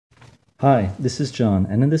Hi, this is John,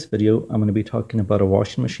 and in this video I'm going to be talking about a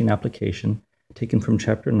washing machine application taken from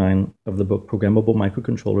Chapter 9 of the book Programmable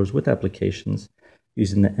Microcontrollers with Applications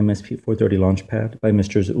using the MSP430 Launchpad by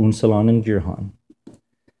Mr. Unsalan and Gurhan.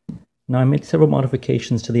 Now, I made several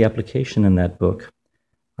modifications to the application in that book.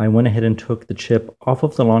 I went ahead and took the chip off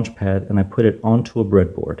of the Launchpad and I put it onto a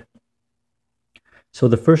breadboard. So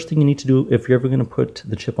the first thing you need to do if you're ever going to put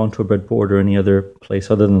the chip onto a breadboard or any other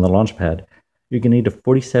place other than the Launchpad, you're going to need a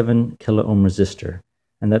 47 kilo ohm resistor.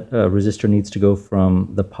 And that resistor needs to go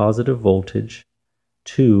from the positive voltage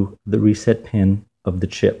to the reset pin of the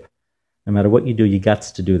chip. No matter what you do, you got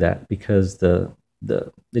to do that because it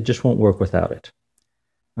just won't work without it.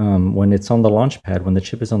 When it's on the Launchpad, when the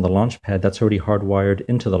chip is on the Launchpad, that's already hardwired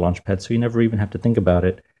into the Launchpad, so you never even have to think about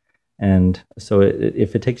it. And so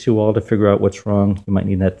if it takes you a while to figure out what's wrong, you might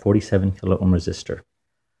need that 47 kilo ohm resistor.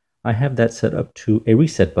 I have that set up to a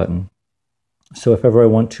reset button. So if ever I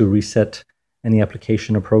want to reset any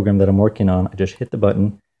application or program that I'm working on, I just hit the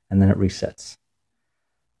button and then it resets.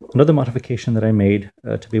 Another modification that I made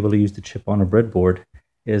to be able to use the chip on a breadboard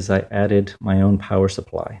is I added my own power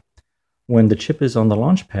supply. When the chip is on the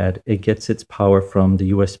Launchpad, it gets its power from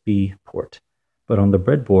the USB port. But on the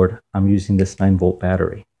breadboard, I'm using this 9-volt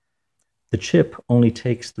battery. The chip only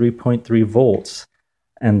takes 3.3 volts,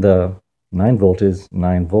 and the 9-volt is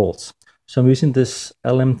 9 volts. So I'm using this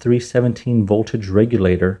LM317 voltage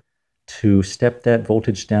regulator to step that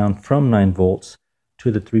voltage down from 9 volts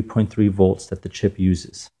to the 3.3 volts that the chip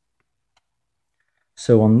uses.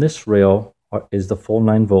 So on this rail is the full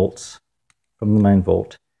 9 volts from the 9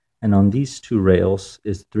 volt, and on these two rails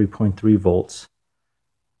is 3.3 volts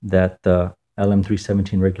that the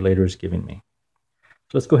LM317 regulator is giving me.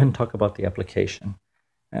 So let's go ahead and talk about the application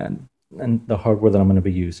and the hardware that I'm going to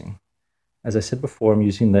be using. As I said before, I'm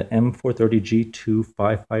using the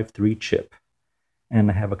M430G2553 chip, and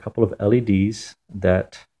I have a couple of LEDs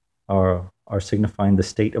that are signifying the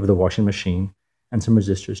state of the washing machine and some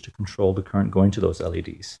resistors to control the current going to those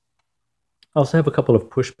LEDs. I also have a couple of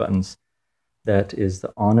push buttons. That is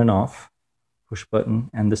the on and off push button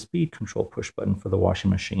and the speed control push button for the washing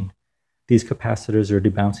machine. These capacitors are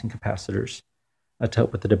debouncing capacitors to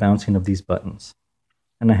help with the debouncing of these buttons.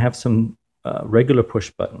 And I have some regular push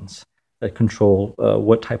buttons that control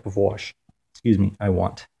what type of wash, I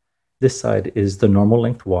want. This side is the normal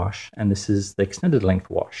length wash, and this is the extended length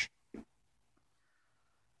wash.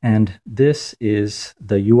 And this is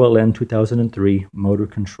the ULN 2003 motor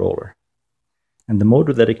controller. And the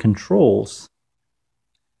motor that it controls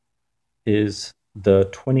is the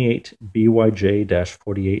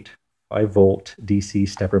 28BYJ-48 5-volt DC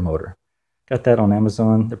stepper motor. Got that on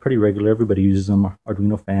Amazon. They're pretty regular. Everybody uses them.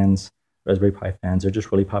 Arduino fans, Raspberry Pi fans. They're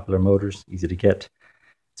just really popular motors, easy to get.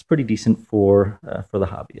 It's pretty decent for the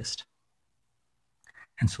hobbyist.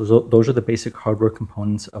 And so those are the basic hardware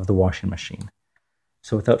components of the washing machine.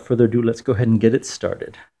 So without further ado, let's go ahead and get it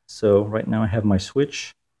started. So right now I have my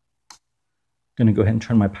switch. I'm going to go ahead and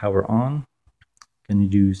turn my power on. I'm going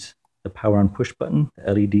to use the power on push button,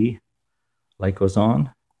 the LED. Light goes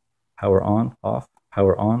on, off,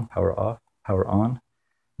 power on, power off, power on.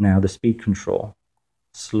 Now the speed control.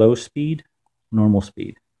 Slow speed, normal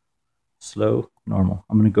speed. Slow, normal.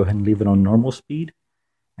 I'm going to go ahead and leave it on normal speed,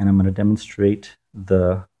 and I'm going to demonstrate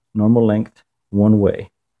the normal length one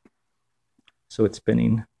way. So it's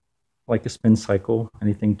spinning like a spin cycle,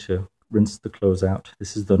 anything to rinse the clothes out.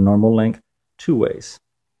 This is the normal length two ways.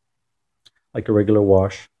 Like a regular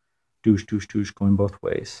wash, douche, douche, douche, going both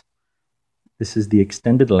ways. This is the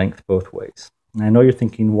extended length both ways. And I know you're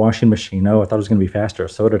thinking, washing machine, oh, I thought it was going to be faster.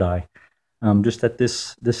 So did I. Just that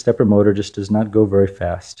this stepper motor just does not go very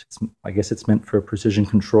fast. I guess it's meant for precision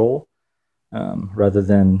control rather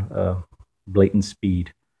than blatant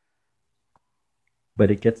speed. But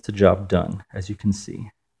it gets the job done, as you can see,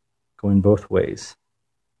 going both ways.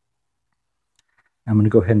 I'm going to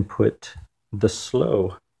go ahead and put the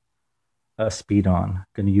slow speed on. I'm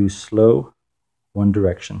going to use slow one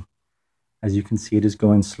direction. As you can see, it is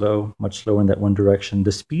going slow, much slower in that one direction,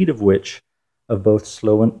 the speed of which of both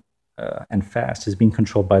slow and fast is being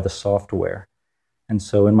controlled by the software. And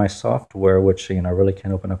so in my software, which I really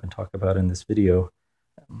can't open up and talk about in this video,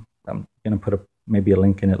 I'm going to put maybe a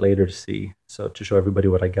link in it later to see. So to show everybody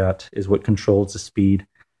what I got is what controls the speed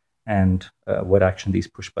and what action these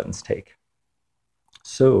push buttons take.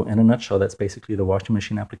 So in a nutshell, that's basically the washing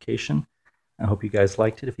machine application. I hope you guys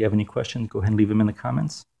liked it. If you have any questions, go ahead and leave them in the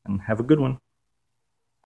comments, and have a good one.